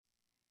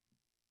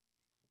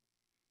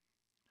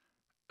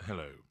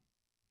Hello.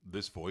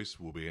 This voice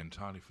will be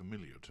entirely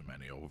familiar to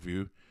many of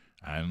you,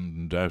 and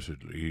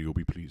undoubtedly you'll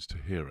be pleased to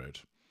hear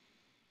it.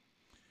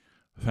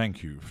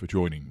 Thank you for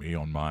joining me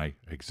on my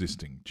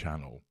existing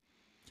channel.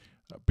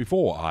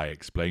 Before I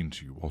explain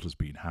to you what has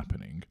been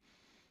happening,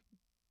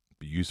 it'd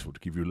be useful to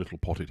give you a little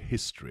potted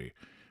history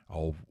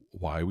of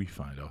why we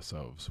find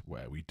ourselves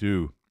where we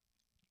do.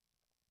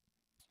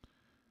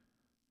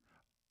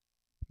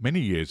 Many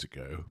years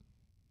ago,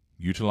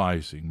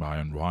 utilizing my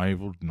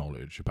unrivaled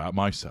knowledge about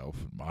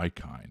myself and my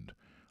kind,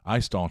 I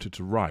started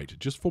to write,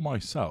 just for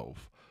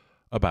myself,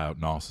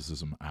 about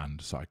narcissism and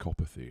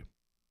psychopathy.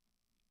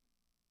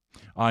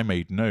 I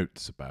made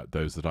notes about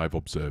those that I've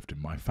observed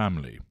in my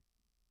family,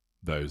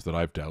 those that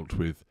I've dealt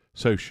with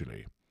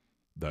socially,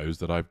 those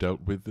that I've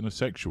dealt with in a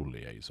sexual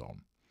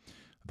liaison,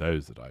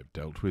 those that I've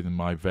dealt with in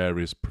my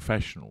various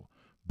professional,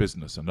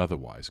 business and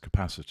otherwise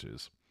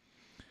capacities,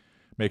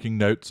 making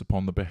notes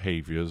upon the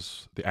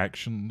behaviours, the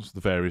actions, the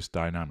various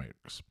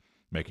dynamics,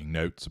 making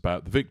notes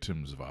about the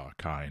victims of our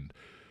kind,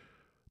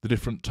 the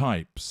different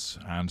types,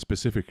 and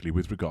specifically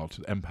with regard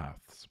to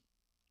empaths.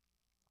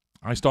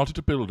 I started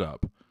to build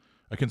up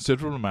a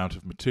considerable amount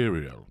of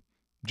material,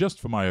 just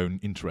for my own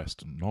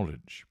interest and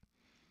knowledge.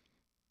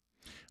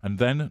 And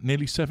then,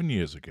 nearly 7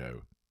 years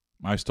ago,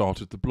 I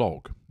started the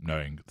blog,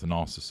 Knowing the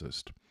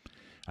Narcissist,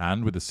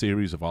 and with a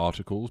series of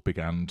articles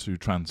began to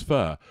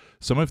transfer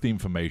some of the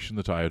information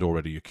that I had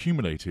already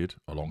accumulated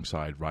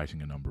alongside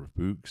writing a number of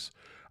books,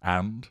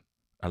 and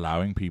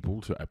allowing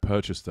people to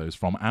purchase those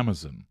from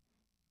Amazon.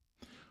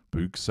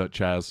 Books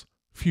such as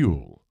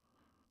Fuel,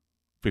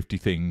 50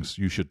 Things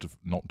You Should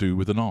Not Do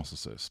with a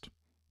Narcissist,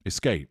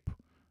 Escape,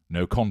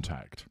 No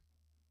Contact,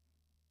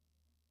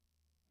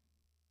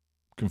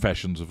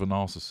 Confessions of a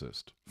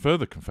Narcissist,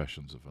 Further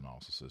Confessions of a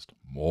Narcissist,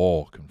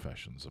 More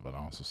Confessions of a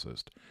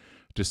Narcissist,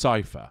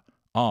 Decipher,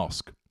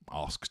 Ask,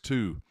 Ask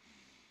 2,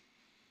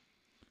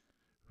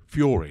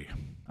 Fury,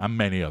 and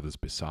many others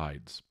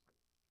besides.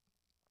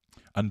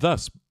 And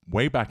thus,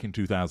 way back in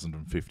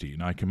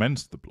 2015, I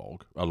commenced the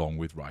blog, along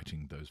with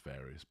writing those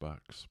various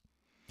books.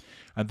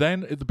 And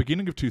then, at the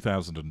beginning of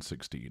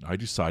 2016, I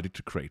decided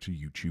to create a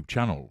YouTube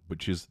channel,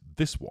 which is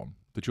this one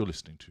that you're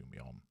listening to me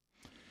on.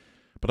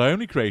 But I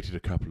only created a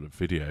couple of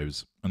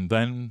videos, and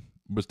then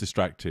was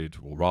distracted,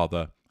 or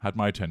rather, had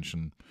my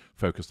attention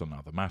focused on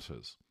other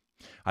matters.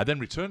 I then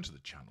returned to the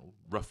channel,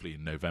 roughly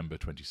in November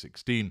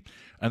 2016,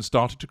 and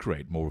started to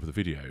create more of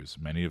the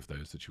videos, many of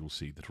those that you will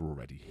see that are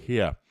already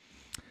here.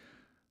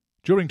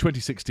 During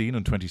 2016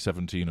 and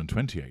 2017 and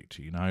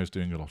 2018, I was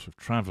doing a lot of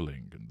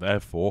travelling, and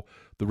therefore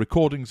the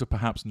recordings are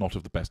perhaps not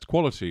of the best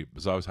quality,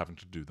 as I was having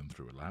to do them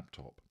through a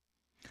laptop.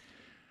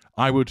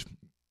 I would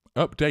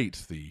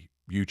update the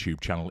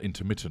YouTube channel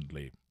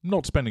intermittently,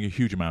 not spending a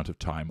huge amount of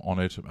time on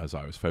it, as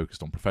I was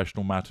focused on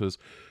professional matters.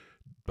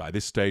 By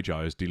this stage,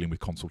 I was dealing with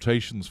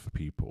consultations for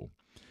people.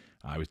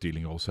 I was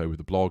dealing also with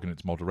the blog and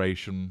its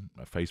moderation,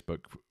 a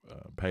Facebook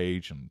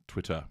page and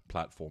Twitter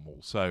platform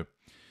also,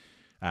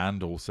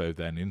 and also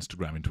then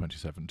Instagram in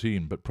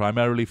 2017, but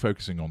primarily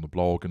focusing on the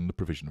blog and the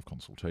provision of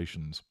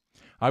consultations.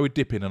 I would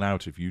dip in and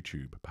out of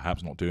YouTube,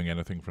 perhaps not doing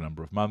anything for a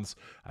number of months,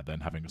 and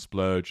then having a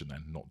splurge, and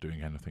then not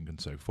doing anything, and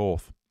so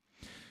forth.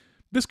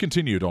 This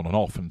continued on and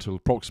off until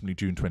approximately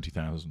June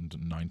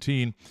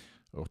 2019,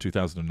 or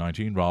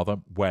 2019 rather,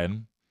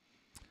 when,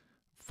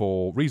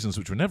 for reasons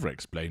which were never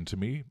explained to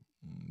me,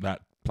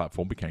 that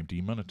platform became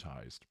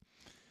demonetized.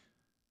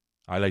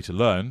 I later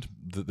learned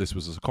that this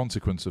was as a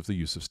consequence of the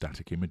use of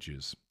static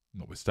images,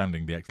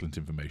 notwithstanding the excellent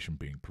information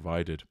being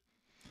provided.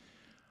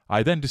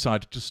 I then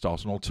decided to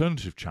start an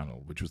alternative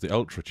channel, which was the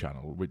Ultra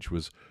channel, which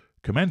was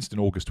commenced in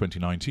August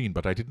 2019,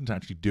 but I didn't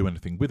actually do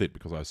anything with it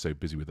because I was so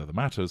busy with other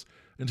matters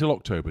until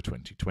October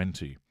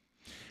 2020.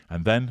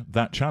 And then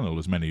that channel,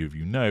 as many of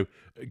you know,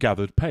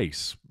 gathered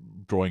pace,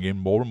 drawing in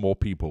more and more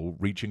people,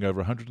 reaching over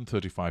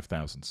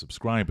 135,000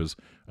 subscribers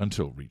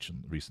until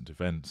recent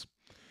events.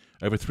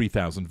 Over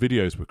 3,000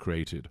 videos were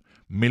created,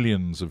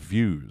 millions of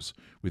views,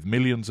 with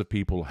millions of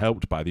people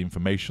helped by the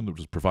information that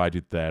was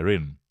provided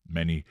therein,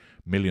 many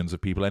millions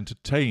of people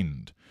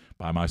entertained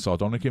by my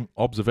sardonic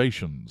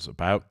observations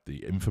about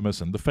the infamous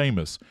and the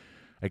famous,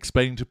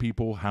 explaining to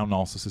people how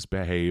narcissists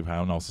behave,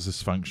 how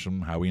narcissists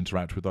function, how we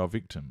interact with our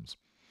victims.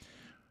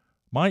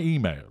 My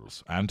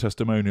emails and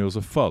testimonials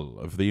are full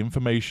of the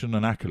information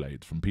and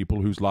accolades from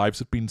people whose lives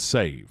have been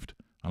saved,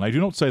 and I do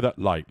not say that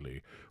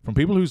lightly, from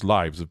people whose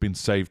lives have been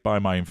saved by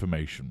my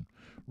information.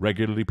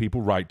 Regularly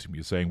people write to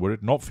me saying, were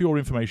it not for your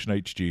information,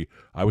 HG,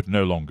 I would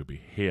no longer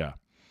be here.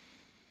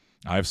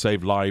 I have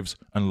saved lives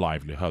and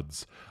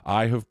livelihoods.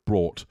 I have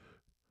brought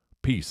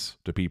peace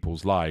to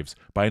people's lives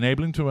by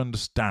enabling them to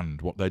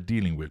understand what they're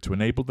dealing with, to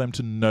enable them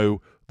to know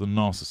the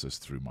narcissist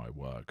through my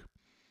work.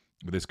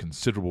 With this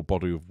considerable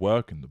body of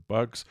work in the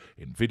books,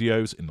 in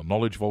videos, in the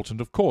knowledge vault,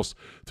 and of course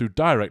through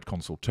direct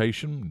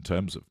consultation in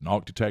terms of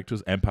narc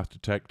detectors, empath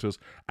detectors,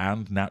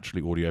 and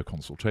naturally audio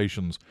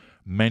consultations,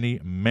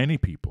 many, many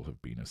people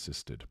have been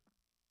assisted.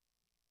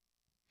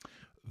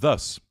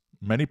 Thus,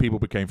 many people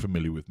became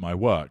familiar with my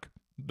work.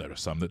 There are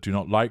some that do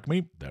not like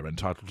me. They're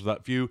entitled to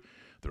that view.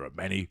 There are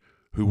many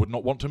who would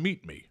not want to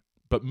meet me,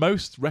 but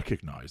most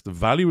recognise the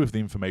value of the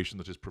information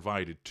that is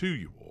provided to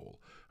you all,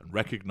 and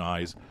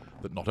recognise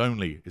that not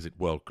only is it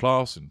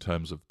world-class in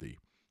terms of the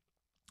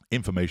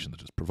information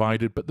that is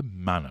provided, but the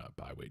manner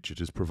by which it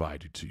is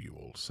provided to you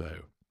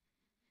also.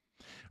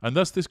 And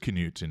thus this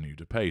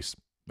continued apace.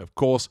 Of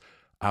course,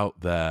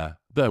 out there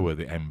were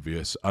the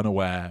envious,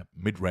 unaware,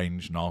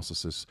 mid-range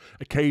narcissists,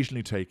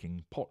 occasionally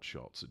taking pot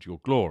shots at your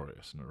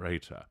glorious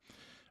narrator,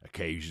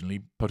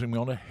 occasionally putting me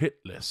on a hit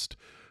list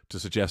to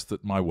suggest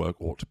that my work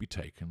ought to be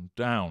taken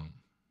down.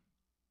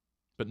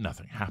 But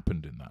nothing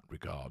happened in that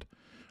regard,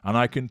 and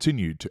I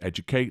continued to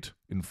educate,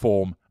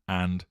 inform,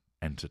 and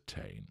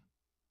entertain.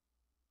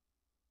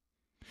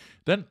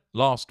 Then,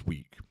 last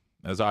week,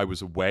 as I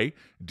was away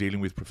dealing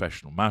with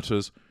professional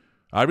matters,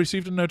 I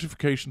received a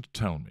notification to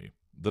tell me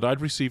that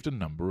I'd received a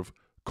number of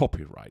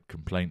copyright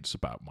complaints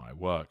about my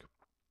work.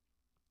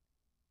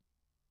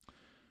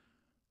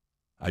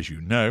 As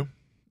you know,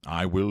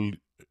 I will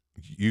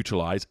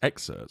utilize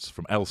excerpts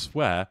from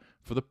elsewhere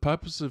for the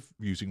purpose of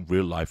using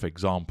real-life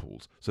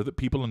examples so that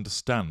people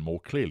understand more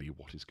clearly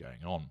what is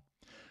going on.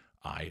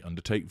 I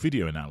undertake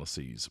video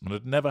analyses and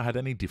had never had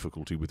any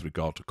difficulty with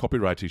regard to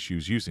copyright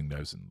issues using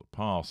those in the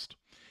past,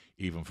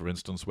 even for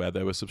instance where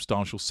there were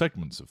substantial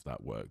segments of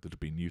that work that had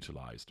been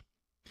utilized.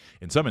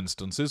 In some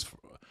instances,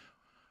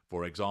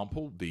 for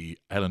example, the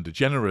Ellen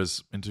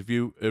DeGeneres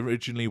interview,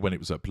 originally when it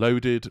was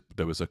uploaded,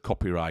 there was a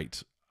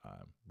copyright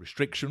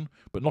restriction,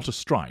 but not a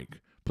strike,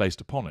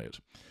 placed upon it.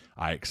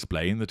 I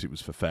explained that it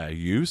was for fair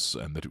use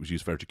and that it was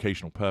used for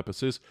educational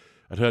purposes.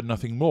 I'd heard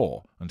nothing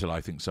more until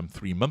I think some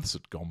 3 months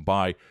had gone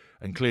by,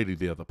 and clearly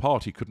the other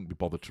party couldn't be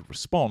bothered to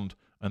respond,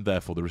 and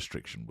therefore the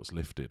restriction was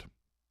lifted.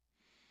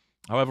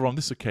 However, on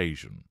this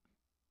occasion,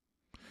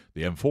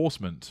 the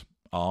enforcement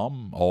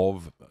arm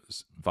of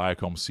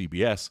Viacom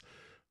CBS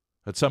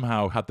had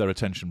somehow had their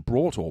attention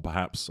brought, or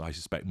perhaps, I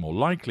suspect more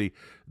likely,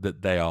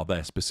 that they are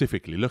there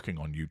specifically looking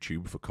on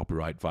YouTube for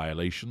copyright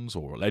violations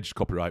or alleged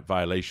copyright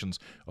violations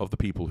of the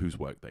people whose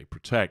work they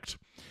protect.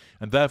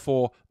 And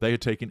therefore, they had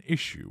taken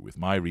issue with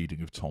my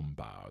reading of Tom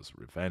Bauer's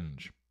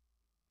Revenge.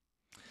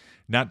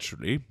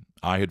 Naturally,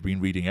 I had been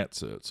reading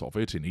excerpts of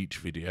it in each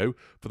video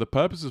for the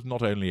purpose of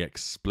not only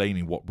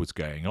explaining what was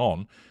going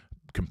on,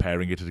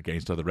 comparing it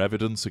against other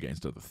evidence,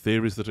 against other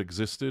theories that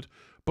existed,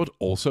 but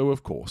also,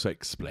 of course,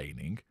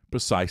 explaining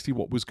precisely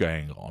what was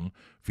going on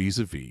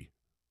vis-à-vis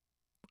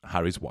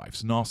Harry's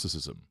wife's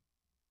narcissism.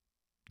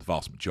 The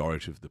vast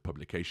majority of the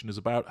publication is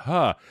about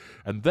her,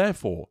 and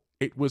therefore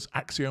it was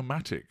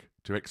axiomatic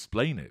to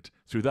explain it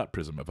through that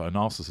prism of her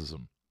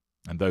narcissism.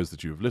 And those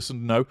that you have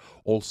listened know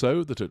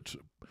also that at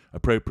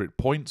appropriate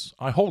points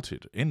I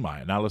halted in my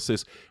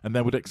analysis and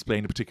then would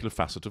explain a particular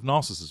facet of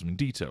narcissism in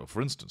detail,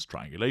 for instance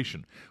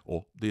triangulation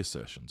or the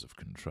assertions of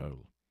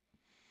control.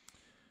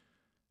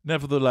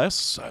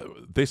 Nevertheless,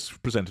 this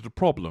presented a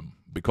problem.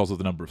 Because of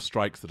the number of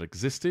strikes that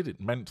existed,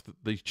 it meant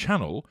that the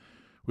channel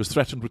was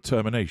threatened with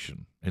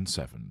termination in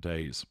 7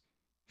 days.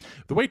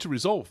 The way to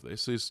resolve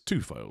this is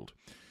twofold.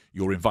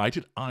 You're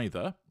invited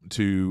either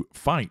to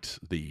fight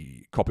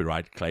the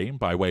copyright claim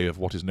by way of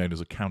what is known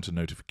as a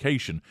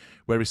counter-notification,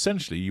 where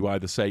essentially you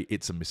either say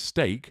it's a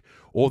mistake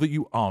or that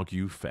you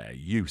argue fair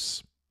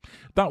use.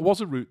 That was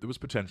a route that was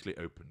potentially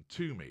open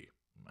to me.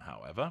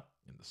 However,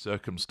 in the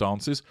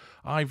circumstances,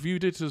 I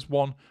viewed it as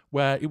one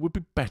where it would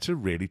be better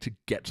really to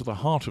get to the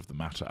heart of the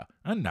matter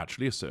and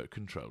naturally assert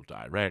control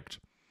direct.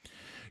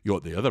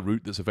 The other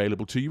route that's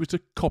available to you is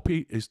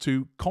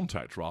to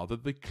contact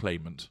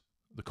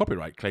the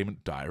copyright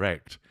claimant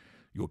direct.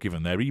 You're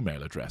given their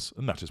email address,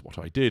 and that is what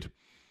I did.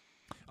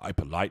 I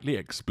politely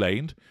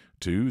explained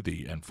to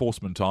the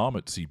enforcement arm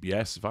at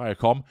CBS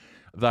Viacom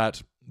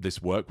that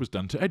this work was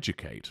done to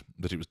educate,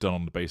 that it was done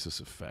on the basis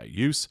of fair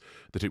use,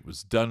 that it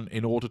was done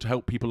in order to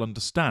help people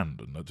understand,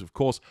 and that, of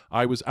course,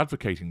 I was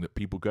advocating that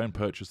people go and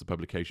purchase the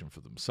publication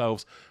for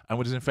themselves and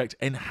was, in effect,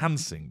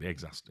 enhancing the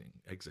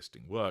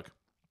existing work.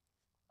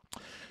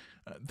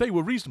 They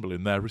were reasonable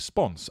in their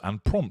response,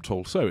 and prompt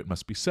also, it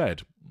must be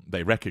said.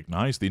 They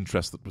recognised the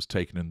interest that was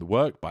taken in the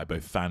work by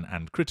both fan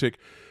and critic,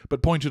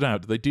 but pointed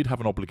out that they did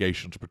have an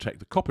obligation to protect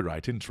the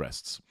copyright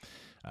interests.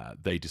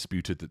 They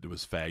disputed that there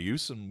was fair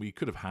use, and we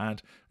could have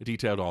had a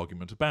detailed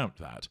argument about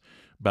that.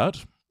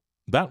 But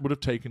that would have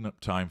taken up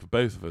time for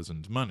both of us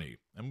and money,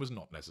 and was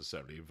not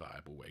necessarily a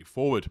viable way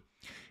forward.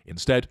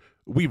 Instead,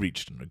 we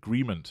reached an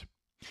agreement.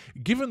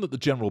 Given that the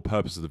general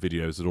purpose of the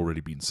videos had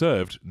already been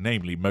served,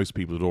 namely most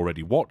people had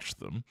already watched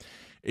them,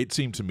 it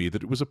seemed to me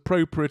that it was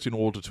appropriate in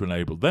order to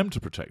enable them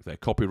to protect their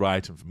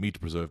copyright and for me to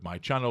preserve my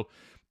channel,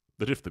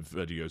 that if the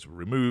videos were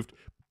removed,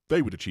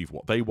 they would achieve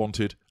what they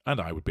wanted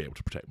and I would be able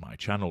to protect my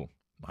channel.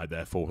 I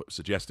therefore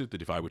suggested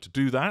that if I were to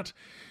do that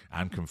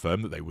and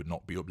confirm that they would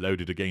not be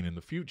uploaded again in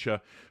the future,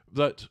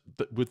 that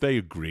would they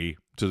agree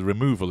to the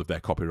removal of their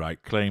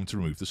copyright claim to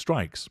remove the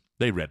strikes.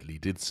 They readily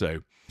did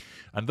so.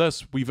 And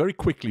thus we very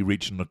quickly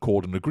reached an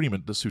accord and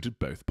agreement that suited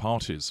both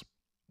parties.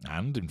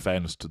 And, in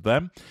fairness to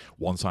them,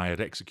 once I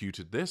had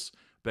executed this,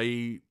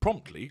 they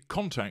promptly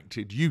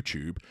contacted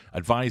YouTube,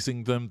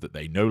 advising them that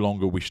they no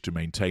longer wish to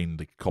maintain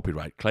the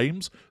copyright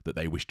claims, that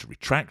they wish to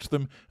retract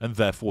them, and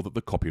therefore that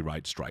the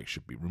copyright strike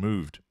should be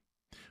removed.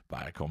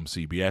 Viacom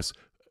CBS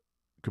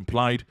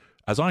complied,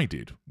 as I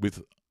did,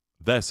 with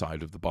their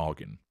side of the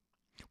bargain.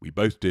 We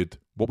both did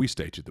what we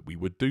stated that we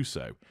would do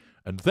so,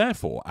 and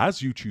therefore,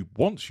 as YouTube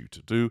wants you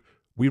to do,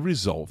 we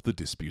resolved the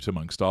dispute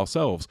amongst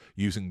ourselves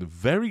using the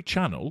very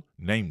channel,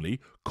 namely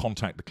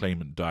Contact the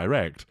Claimant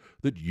Direct,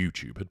 that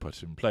YouTube had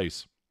put in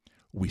place.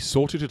 We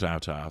sorted it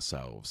out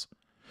ourselves.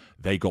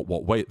 They got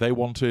what they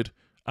wanted,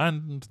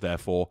 and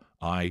therefore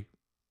I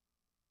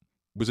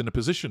was in a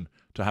position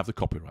to have the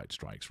copyright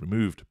strikes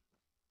removed.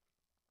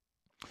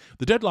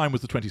 The deadline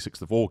was the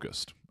 26th of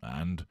August,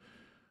 and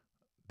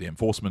the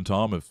enforcement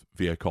arm of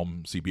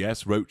Viacom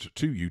CBS wrote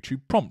to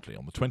YouTube promptly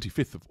on the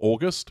 25th of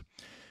August,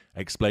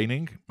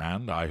 explaining,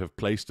 and I have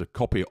placed a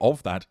copy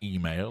of that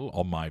email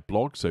on my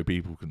blog so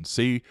people can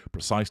see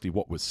precisely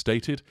what was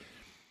stated,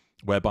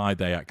 whereby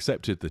they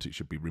accepted that it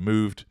should be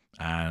removed,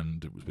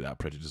 and it was without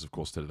prejudice, of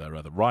course, to their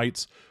other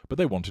rights, but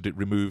they wanted it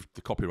removed,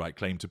 the copyright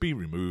claim to be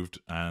removed,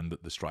 and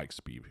that the strikes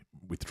to be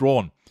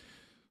withdrawn.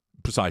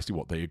 Precisely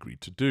what they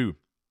agreed to do,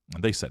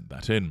 and they sent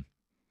that in.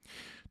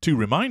 2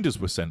 reminders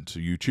were sent to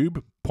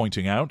YouTube,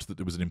 pointing out that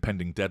there was an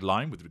impending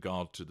deadline with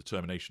regard to the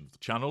termination of the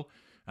channel,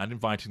 and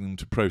inviting them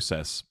to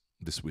process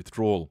this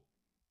withdrawal.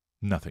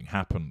 Nothing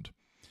happened.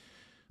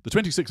 The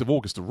 26th of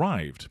August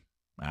arrived,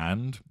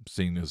 and,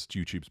 seeing as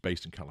YouTube's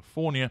based in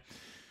California,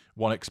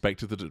 one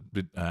expected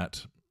that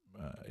at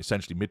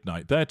essentially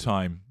midnight their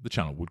time, the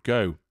channel would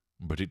go,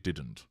 but it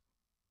didn't.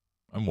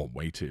 And one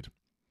waited.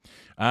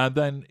 And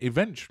then,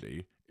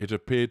 eventually, it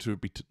appeared to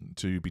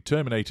be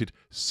terminated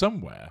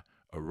somewhere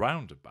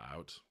around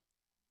about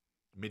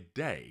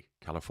midday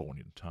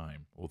Californian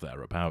time, or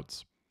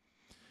thereabouts.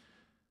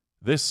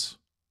 This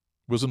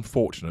was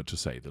unfortunate, to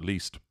say the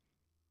least.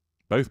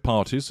 Both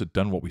parties had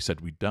done what we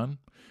said we'd done.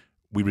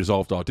 We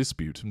resolved our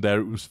dispute, and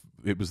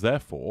it was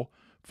therefore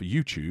for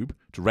YouTube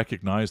to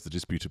recognise the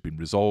dispute had been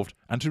resolved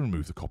and to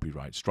remove the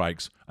copyright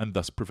strikes and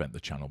thus prevent the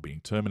channel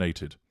being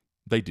terminated.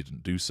 They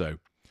didn't do so.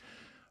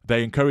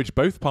 They encouraged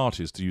both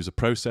parties to use a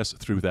process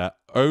through their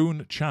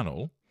own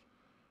channel,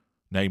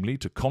 namely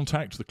to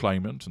contact the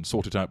claimant and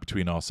sort it out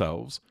between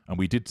ourselves, and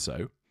we did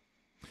so,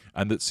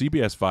 and that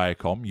CBS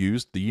Viacom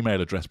used the email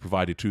address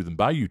provided to them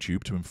by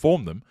YouTube to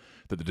inform them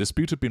that the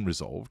dispute had been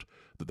resolved,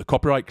 that the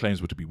copyright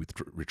claims were to be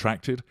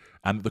retracted,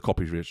 and that the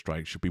copyright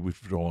strike should be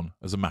withdrawn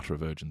as a matter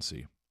of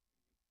urgency.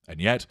 And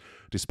yet,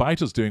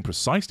 despite us doing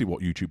precisely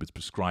what YouTube has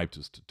prescribed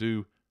us to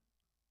do,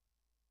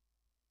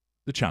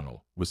 the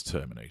channel was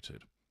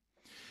terminated.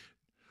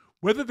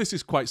 Whether this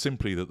is quite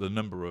simply that the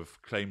number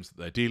of claims that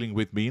they're dealing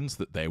with means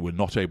that they were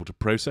not able to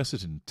process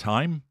it in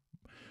time,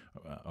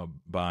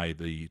 by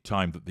the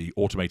time that the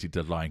automated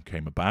deadline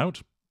came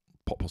about,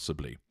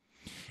 possibly.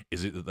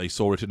 Is it that they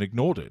saw it and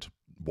ignored it?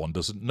 One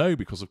doesn't know,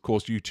 because of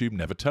course YouTube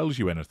never tells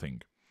you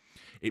anything.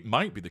 It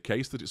might be the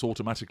case that it's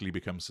automatically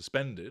become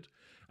suspended,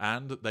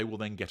 and that they will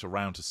then get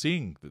around to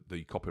seeing that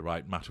the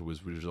copyright matter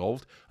was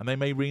resolved, and they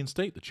may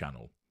reinstate the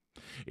channel.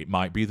 It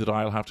might be that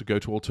I'll have to go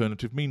to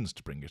alternative means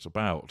to bring it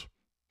about.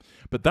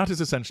 But that is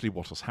essentially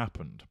what has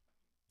happened.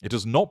 It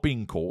has not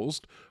been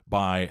caused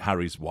by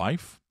Harry's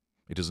wife.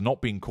 It has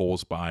not been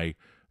caused by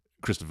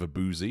Christopher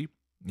Boozy.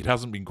 It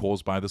hasn't been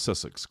caused by the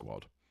Sussex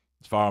Squad.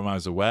 As far as I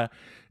was aware,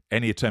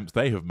 any attempts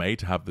they have made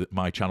to have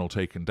my channel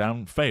taken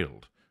down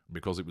failed,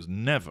 because it was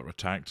never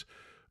attacked,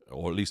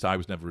 or at least I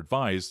was never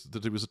advised,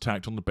 that it was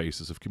attacked on the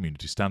basis of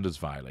community standards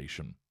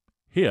violation.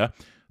 Here,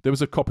 there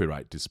was a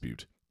copyright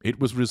dispute. It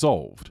was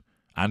resolved,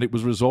 and it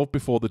was resolved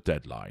before the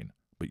deadline,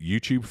 but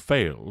YouTube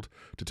failed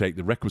to take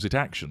the requisite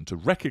action to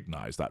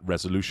recognise that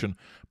resolution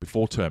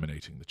before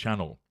terminating the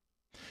channel.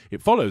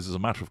 It follows as a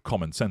matter of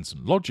common sense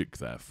and logic,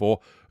 therefore,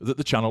 that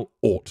the channel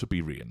ought to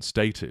be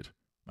reinstated,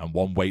 and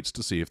one waits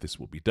to see if this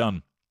will be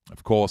done.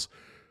 Of course,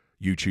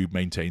 YouTube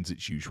maintains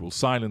its usual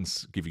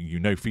silence, giving you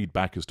no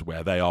feedback as to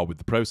where they are with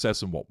the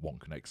process and what one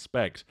can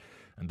expect,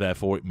 and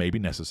therefore it may be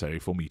necessary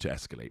for me to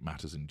escalate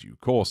matters in due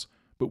course,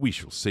 but we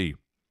shall see.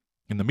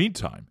 In the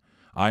meantime,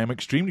 I am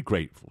extremely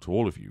grateful to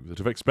all of you that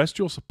have expressed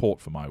your support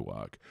for my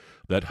work,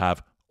 that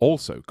have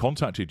also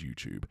contacted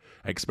YouTube,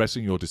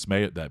 expressing your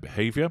dismay at their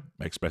behaviour,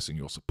 expressing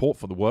your support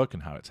for the work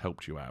and how it's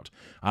helped you out,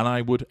 and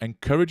I would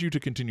encourage you to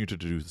continue to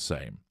do the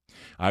same.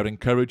 I would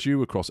encourage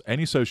you across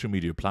any social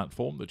media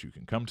platform that you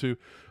can come to,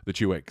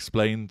 that you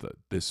explain that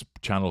this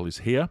channel is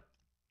here,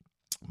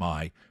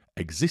 my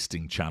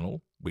existing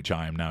channel, which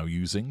I am now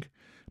using,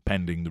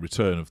 pending the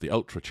return of the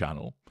Ultra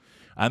channel,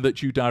 and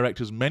that you direct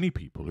as many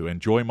people who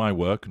enjoy my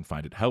work and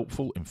find it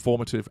helpful,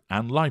 informative,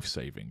 and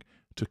life-saving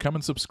to come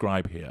and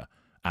subscribe here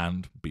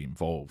and be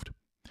involved.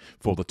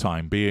 For the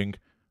time being,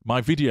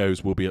 my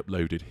videos will be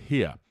uploaded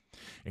here,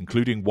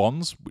 including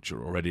ones which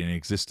are already in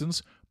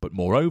existence, but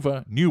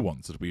moreover, new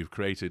ones that we've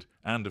created,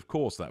 and of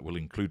course that will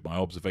include my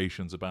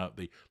observations about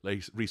the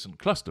recent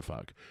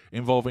clusterfuck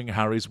involving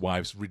Harry's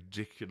wife's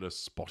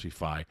ridiculous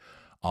Spotify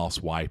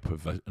arsewipe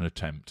of an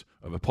attempt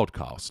of a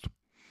podcast.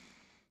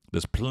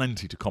 There's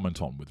plenty to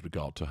comment on with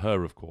regard to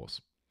her, of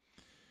course.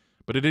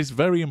 But it is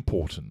very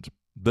important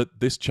that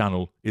this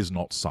channel is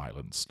not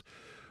silenced,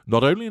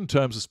 not only in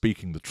terms of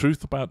speaking the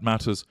truth about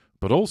matters,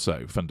 but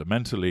also,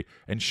 fundamentally,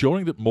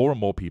 ensuring that more and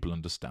more people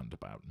understand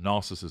about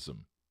narcissism.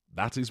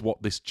 That is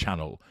what this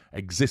channel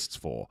exists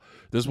for.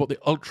 This is what the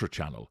Ultra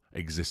channel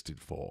existed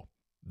for.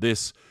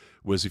 This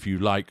was, if you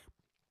like,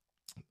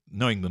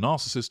 Knowing the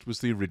Narcissist was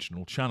the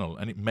original channel,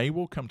 and it may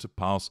well come to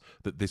pass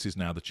that this is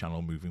now the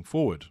channel moving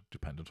forward,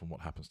 dependent on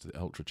what happens to the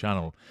Ultra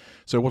channel.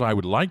 So what I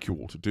would like you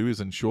all to do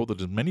is ensure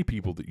that as many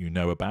people that you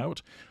know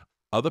about,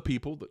 other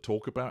people that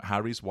talk about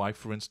Harry's wife,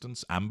 for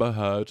instance, Amber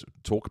Heard,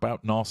 talk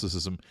about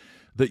narcissism,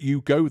 that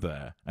you go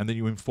there and then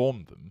you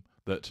inform them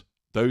that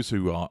those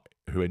who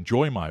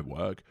enjoy my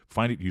work,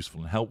 find it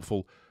useful and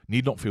helpful,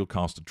 need not feel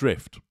cast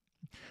adrift.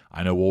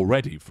 I know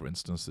already, for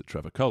instance, that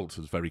Trevor Colt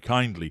has very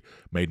kindly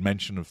made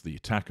mention of the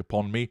attack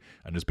upon me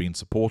and has been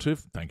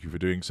supportive. Thank you for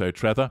doing so,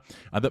 Trevor.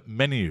 And that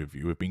many of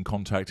you have been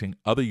contacting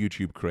other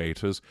YouTube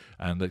creators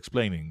and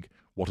explaining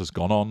what has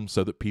gone on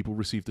so that people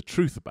receive the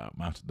truth about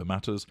the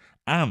matters,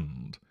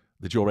 and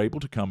that you're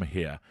able to come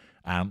here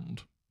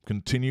and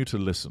continue to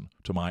listen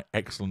to my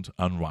excellent,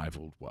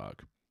 unrivaled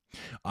work.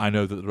 I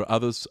know that there are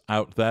others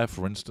out there,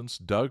 for instance,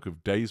 Doug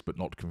of Dazed But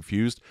Not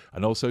Confused,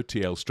 and also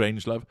TL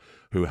Strangelove,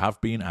 who have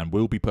been and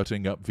will be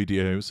putting up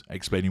videos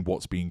explaining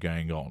what's been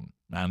going on.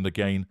 And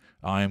again,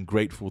 I am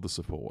grateful for the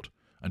support.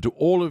 And to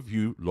all of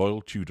you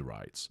loyal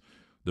Tudorites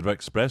that have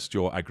expressed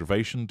your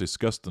aggravation,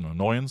 disgust and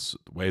annoyance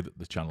at the way that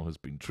the channel has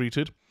been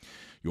treated,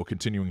 your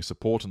continuing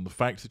support, and the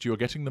fact that you are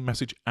getting the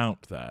message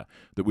out there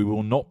that we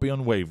will not be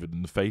unwavered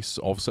in the face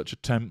of such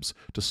attempts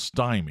to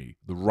stymie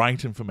the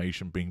right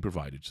information being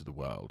provided to the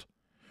world.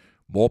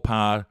 More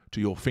power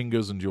to your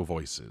fingers and your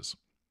voices.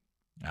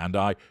 And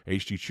I,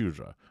 HG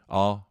Tudor,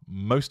 are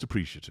most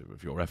appreciative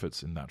of your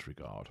efforts in that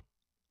regard.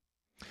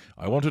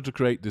 I wanted to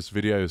create this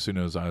video as soon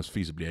as I was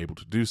feasibly able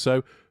to do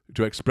so,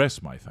 to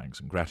express my thanks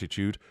and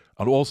gratitude,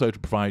 and also to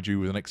provide you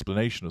with an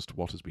explanation as to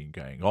what has been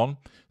going on,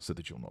 so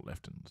that you're not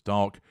left in the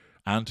dark,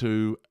 and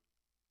to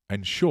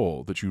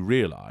ensure that you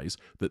realise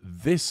that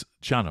this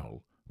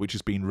channel, which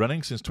has been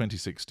running since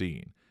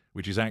 2016,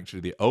 which is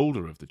actually the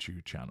older of the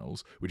two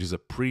channels, which is a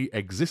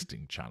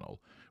pre-existing channel,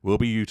 will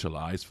be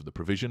utilised for the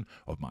provision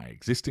of my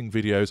existing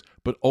videos,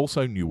 but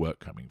also new work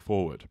coming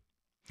forward.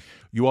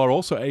 You are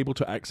also able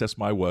to access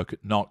my work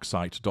at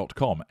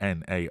narcsite.com,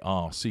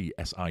 narcsite.com,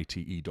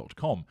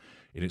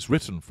 in its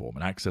written form,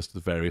 and access to the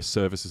various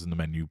services in the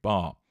menu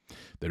bar.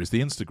 There is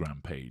the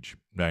Instagram page,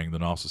 Knowing the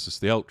Narcissist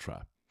the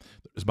Ultra.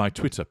 There is my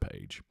Twitter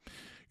page.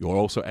 You're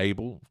also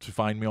able to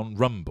find me on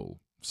Rumble,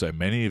 so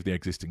many of the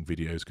existing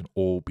videos can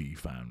all be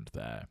found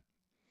there.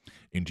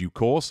 In due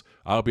course,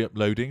 I'll be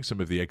uploading some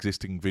of the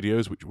existing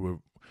videos which were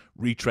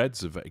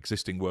retreads of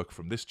existing work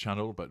from this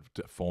channel, but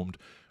formed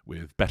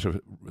with better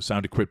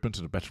sound equipment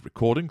and a better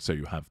recording, so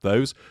you have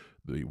those.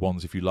 The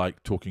ones, if you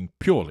like, talking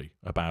purely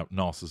about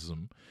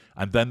narcissism.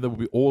 And then there will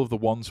be all of the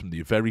ones from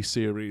the Very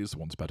series, the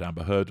ones about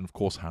Amber Heard, and of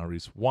course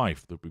Harry's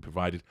wife, that will be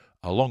provided,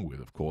 along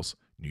with, of course,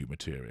 new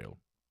material.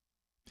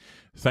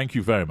 Thank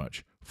you very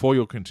much for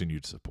your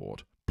continued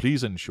support.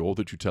 Please ensure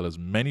that you tell as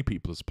many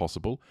people as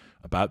possible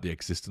about the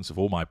existence of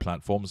all my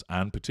platforms,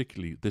 and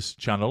particularly this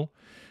channel,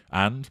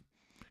 and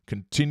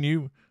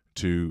continue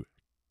to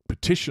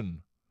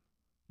petition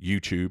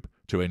YouTube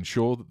to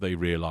ensure that they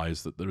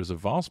realise that there is a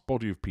vast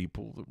body of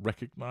people that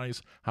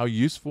recognise how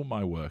useful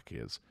my work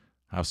is,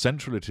 how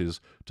central it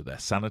is to their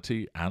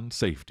sanity and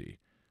safety,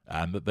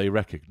 and that they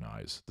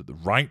recognise that the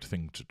right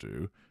thing to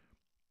do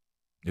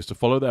is to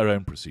follow their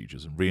own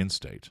procedures and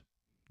reinstate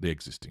the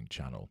existing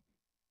channel.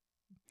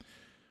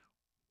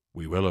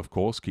 We will, of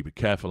course, keep a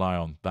careful eye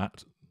on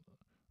that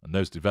and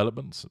those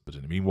developments, but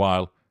in the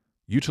meanwhile,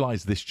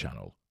 utilise this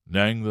channel,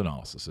 Knowing the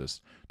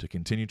Narcissist, to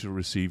continue to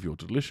receive your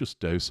delicious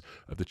dose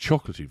of the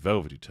chocolatey,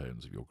 velvety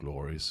tones of your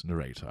glorious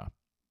narrator.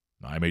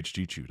 I'm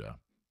HG Tudor.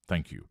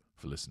 Thank you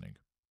for listening.